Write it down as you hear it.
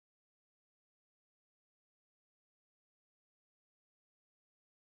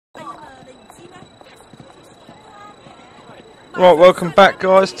Right, welcome back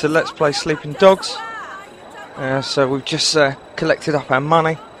guys to Let's Play Sleeping Dogs. So we've just collected up our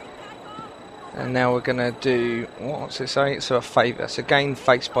money. And now we're going to do, what's it say? It's a favour. So gain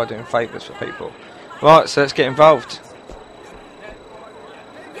face by doing favours for people. Right, so let's get involved.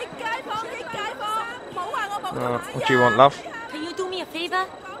 What do you want, love? Can you do me a favour?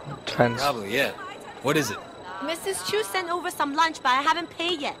 Depends. Probably, yeah. What is it? Mrs. Chu sent over some lunch, but I haven't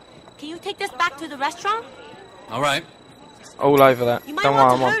paid yet. Can you take this back to the restaurant? All right. All over that. You might Don't worry,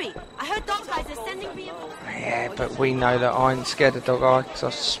 want to I'm on. hurry. I heard dog guys are sending reinforcements. Yeah, but we know that I ain't scared of Dog Eye because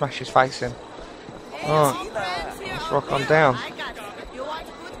I'll smash his face in. Alright, let's rock on down.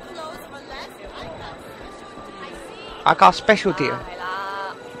 I got a special deal.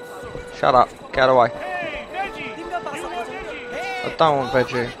 Shut up, get away. I don't want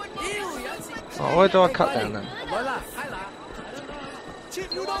veggie. Oh, where do I cut down then?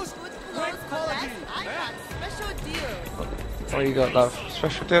 What you got, love?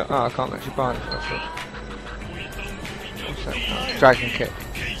 Special deal? Oh, I can't actually buy anything. What's that? Dragon kick.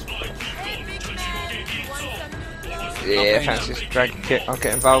 Yeah, fancy this dragon kick. I'll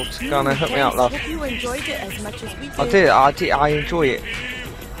get involved. Go on then, hook me up, love. You enjoyed it as much as we I did. did. I enjoy it.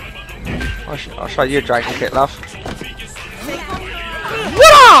 I'll show you a dragon kick, love.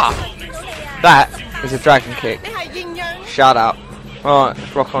 That is a dragon kick. Shut up. Alright,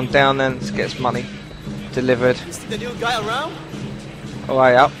 let's rock on down then. Let's get some money delivered. You see the new guy around? Oh,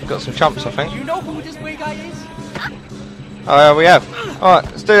 way up. We've got some chumps, I think. You know who this Wei guy is? Oh, yeah, we have. Alright,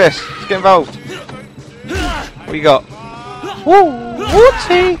 let's do this. Let's get involved. What you got? Woo!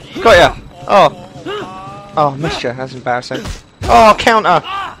 Whoopsie! Got ya! Oh. Oh, missed ya. That's embarrassing. Oh, counter!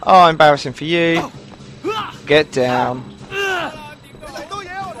 Oh, embarrassing for you. Get down.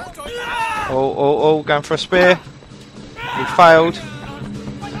 Oh, going for a spear. He failed.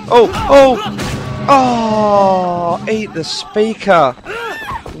 Oh! Oh! Eat the speaker.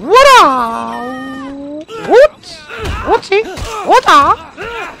 What? What's What?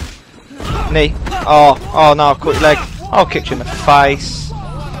 Knee. Oh no, I've caught your leg. I'll kick you in the face.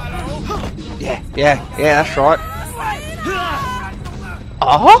 Yeah, that's right.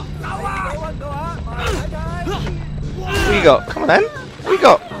 Oh? What you got? Come on then. What you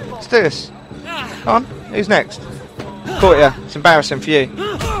got? Let's do this. Come on, who's next? Caught ya. It's embarrassing for you.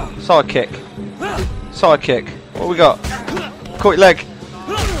 Side kick. What we got? Caught your leg.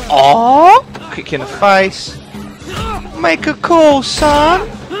 Oh! Kick you in the face. Make a call, son.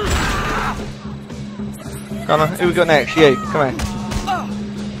 Come on, who we got next? You. Come here.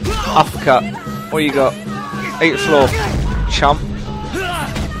 Uppercut. What you got? Eat the floor. Chump.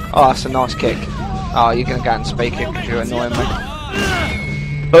 Oh, that's a nice kick. Oh, you're gonna go and speak it because you're annoying me.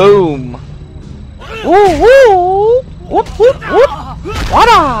 Boom. Woo! Whoop! What?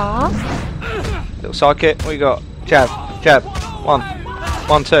 Little side kick. What you got? Jab. 1,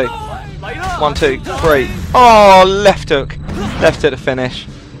 2. 1, 2, 3. Oh, left hook. Left hook to finish.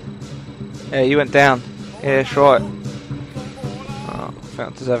 Yeah, you went down. Yeah, that's right. Oh, I think I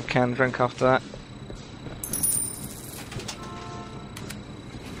deserve a canned drink after that.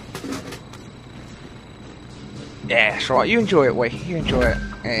 Yeah, that's right. You enjoy it, Wei. You enjoy it.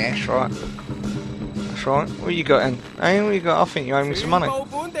 Yeah, that's right. That's right. What you got in? Hey, what you got? I think you owe me some money.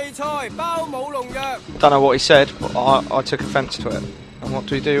 Don't know what he said, but I took offence to it. And what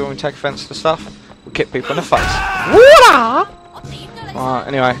do we do when we take offence to stuff? We kick people in the face. Right,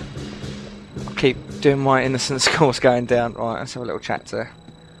 anyway. I'll keep doing my innocent scores going down. Right, let's have a little chat to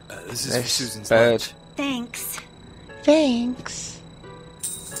This is Susan's bird. Thanks.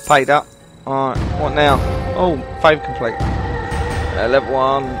 Paid up. Alright, what now? Oh, favour complete. Level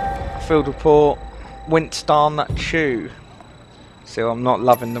 1, field report, Winston Chu. Still, I'm not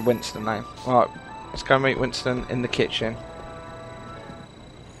loving the Winston name. Alright, let's go meet Winston in the kitchen.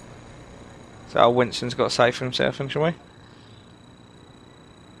 So Winston's got to say for himself, shall we?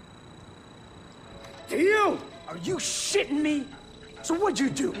 You? Are you shitting me? So what'd you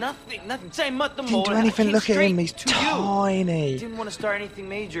do? Nothing. Say nothing Didn't do anything, look at him, he's tiny. Didn't want to start anything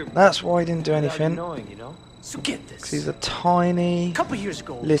major. That's why he didn't do anything. Annoying, you know? So get this. He's a tiny A couple years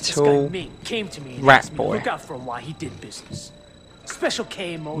ago, little this guy Ming came to me and rat asked me boy. to look out for him while he did business. Special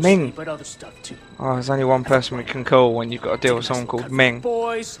K mostly, Ming. but other stuff too. Oh, there's only one person we can call when you've got to deal with someone called Ming.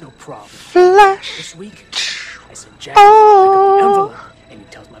 Boys, no problem. Flash. This week, I sent Jack an envelope, and he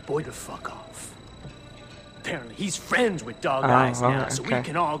tells my boy to fuck off. Apparently, he's friends with Dog Eyes now, so we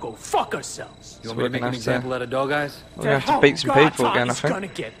can all go fuck ourselves. You want me to make an example out of Dog Eyes? We're going to have to beat some people again, I think. Gonna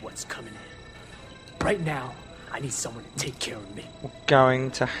get what's coming in. Right now, I need someone to take care of me. We're going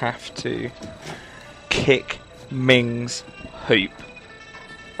to have to kick Ming's hoop.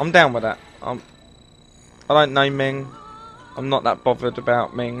 I'm down with that. I don't know Ming. I'm not that bothered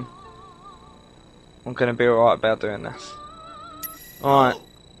about Ming. I'm gonna be alright about doing this. Alright.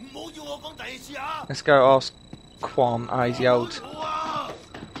 Let's go ask Quan. Oh, he's the old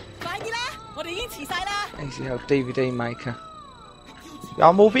DVD maker.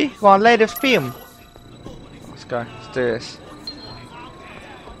 Your movie? Go on, latest film. Let's go. Let's do this.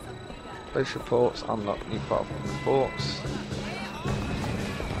 Police reports. Unlock new part of reports.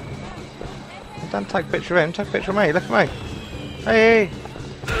 Don't take a picture of him. Take a picture of me. Look at me. Hey.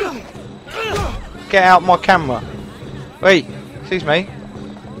 Get out my camera. Wait. Excuse me.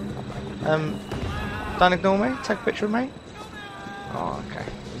 Don't ignore me. Take a picture of me. Oh, okay.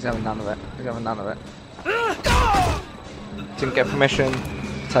 He's having none of it. He's having none of it. Didn't get permission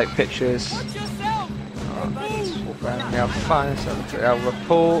to take pictures. Alright, let's walk around the other phone. Let's have a look at our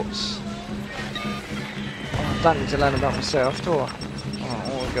reports. Oh, I don't need to learn about myself, do I? Alright,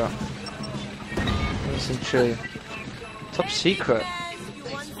 what we got? Winston Tree. Top secret.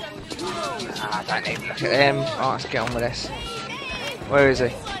 I don't need to look at them. Alright, let's get on with this. Where is he?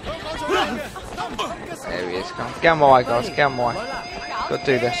 There he is. Come on. Get on my way, guys. Get on my way. Gotta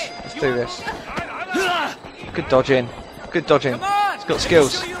do this. Let's do this. Good dodging. Good dodging. He's got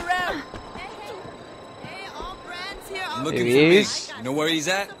skills. Here he is. You know where he's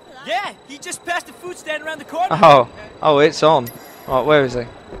at? Yeah, he just passed the food stand around the corner. Oh, it's on. Right, where is he?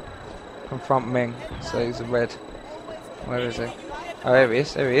 Confront Ming. So he's a red. Where is he? Oh, there he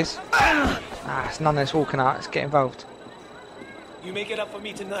is. There he is. Ah, it's none of this walking out. Let's get involved. You make it up for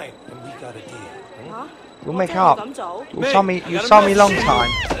me tonight, and we got a deal. Huh? We'll make up. You saw me long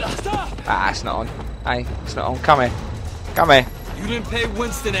time. Ah, it's not on. Hey, it's not on. Come here. Come here. You didn't pay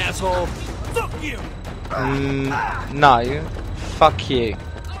Winston, asshole. Fuck you! No. Fuck you.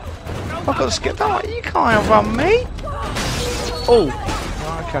 I've got to skip that. You can't run me. Oh.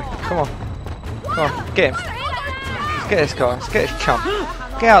 Right, okay. Come on. Come on. Get him. Let's get this guy. Let's get this chump.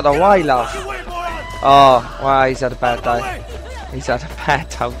 Get out of the way, love. Oh, wow. He's had a bad day. He's had a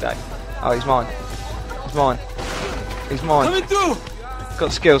bad whole day. Oh, he's mine. He's mine. He's mine. Coming through.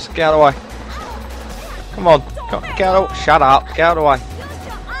 Got skills. Get out of the way. Come on. Get out of the way. Shut up. Get out of the way.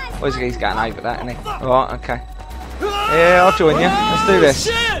 Where's he? He's getting over that, isn't he? Alright, okay. Yeah, I'll join you. Let's do this.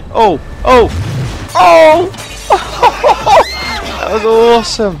 Oh! Oh! Oh! That was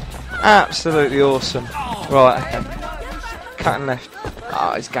awesome. Absolutely awesome. Right, okay. Cutting left.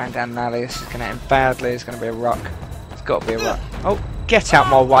 Oh, he's going down an alley. This is going to end badly. It's going to be a ruck. It's got to be a ruck. Oh, get out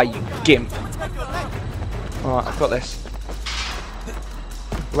my way, you gimp. Alright, I've got this.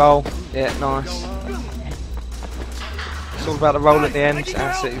 Roll. Yeah, nice. It's all about the roll at the end.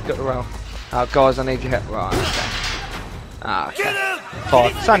 That's it, you've got the roll. Oh, guys, I need your help. Right, okay. Ah, okay.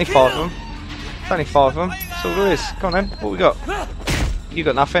 5. It's only 5 of them. It's only 5 of them. That's all there is. Come on then. What we got? You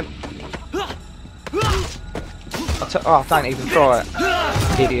got nothing. Oh, don't even try it.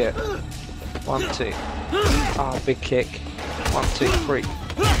 Idiot. 1, 2. Oh, big kick. 1, 2, 3.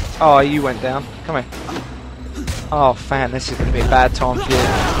 Oh, you went down. Come here. Oh, fan, this is going to be a bad time for you.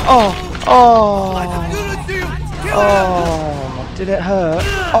 Oh! Oh! Oh! Did it hurt?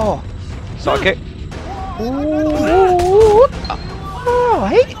 Oh! Side kick. Ooh!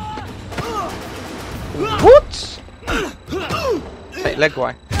 Alright! What? Take leg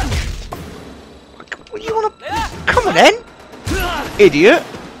away. What, you wanna... Come on then! Idiot!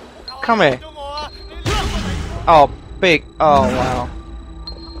 Come here. Oh, big. Oh, wow.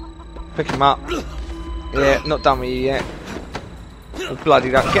 Pick him up. Yeah, not done with you yet. Oh,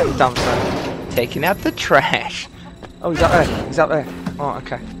 bloody up. Get the dumpster. Taking out the trash. Oh, he's up there. He's up there. Oh,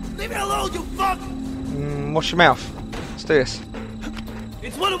 okay. Leave me alone, you fuck! Wash your mouth. Let's do this.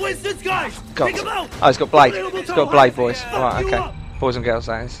 It's one of Winston's guys! God. Take him out! Oh, he's got blade. He's got blade, boys. Alright, okay. Boys and girls,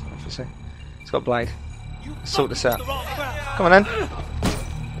 that is, obviously. He's got blade. Let's sort this out. Come on then.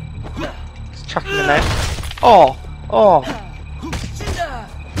 Let's chuck him in there. Oh! Oh!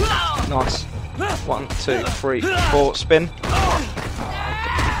 Nice. 1, 2, 3, 4. Spin.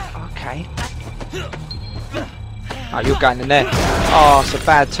 Okay. Oh, you're going in there. Oh, it's a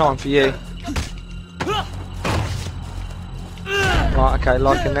bad time for you. Right, okay,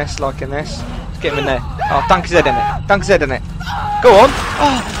 liking this, liking this. Let's get him in there. Oh, dunk his head in it. Dunk his head in it. Go on.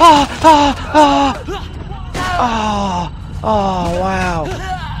 Oh, wow.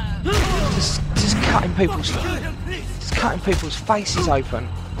 Just cutting people's faces open.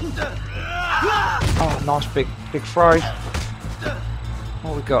 Oh, nice big throw.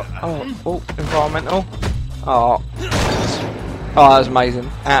 What we got? Oh, environmental. Oh, that was amazing.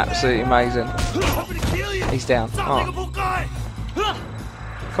 Absolutely amazing. He's down. Oh.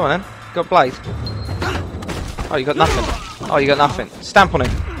 Come on then. Got blade. Oh, you got nothing. Oh, you got nothing. Stamp on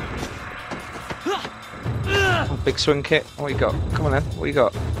him. Oh, big swing kick. What you got? Come on then. What you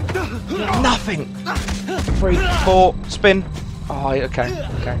got? Nothing. 3, 4, spin. Oh, okay,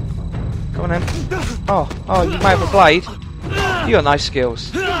 okay. Come on then. Oh, you may have a blade. You got nice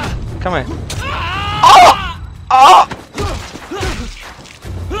skills. Come here. Oh! Oh!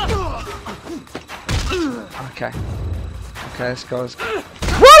 Okay. Okay, let's go.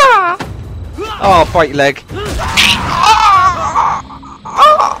 Oh, break your leg.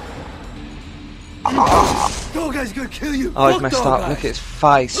 Dog guy's gonna kill you. Oh, he's messed up. Look at his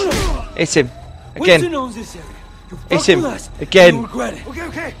face. Hit him. Winston Again. owns this area. You Hit fuck him. with us, Again. you'll regret it.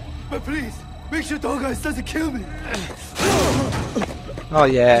 Okay. But please, make sure Dog Eyes doesn't kill me. Oh,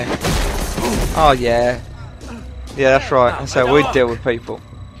 yeah. Oh, yeah. Yeah, that's right. That's how we deal with people.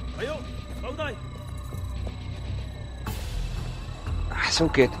 It's all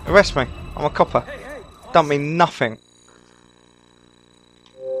good. Arrest me. I'm a copper. Done me nothing.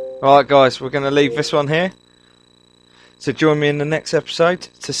 Alright guys, we're going to leave this one here. So join me in the next episode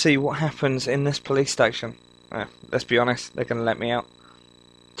to see what happens in this police station. Let's be honest, they're going to let me out.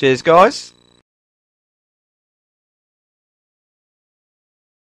 Cheers guys.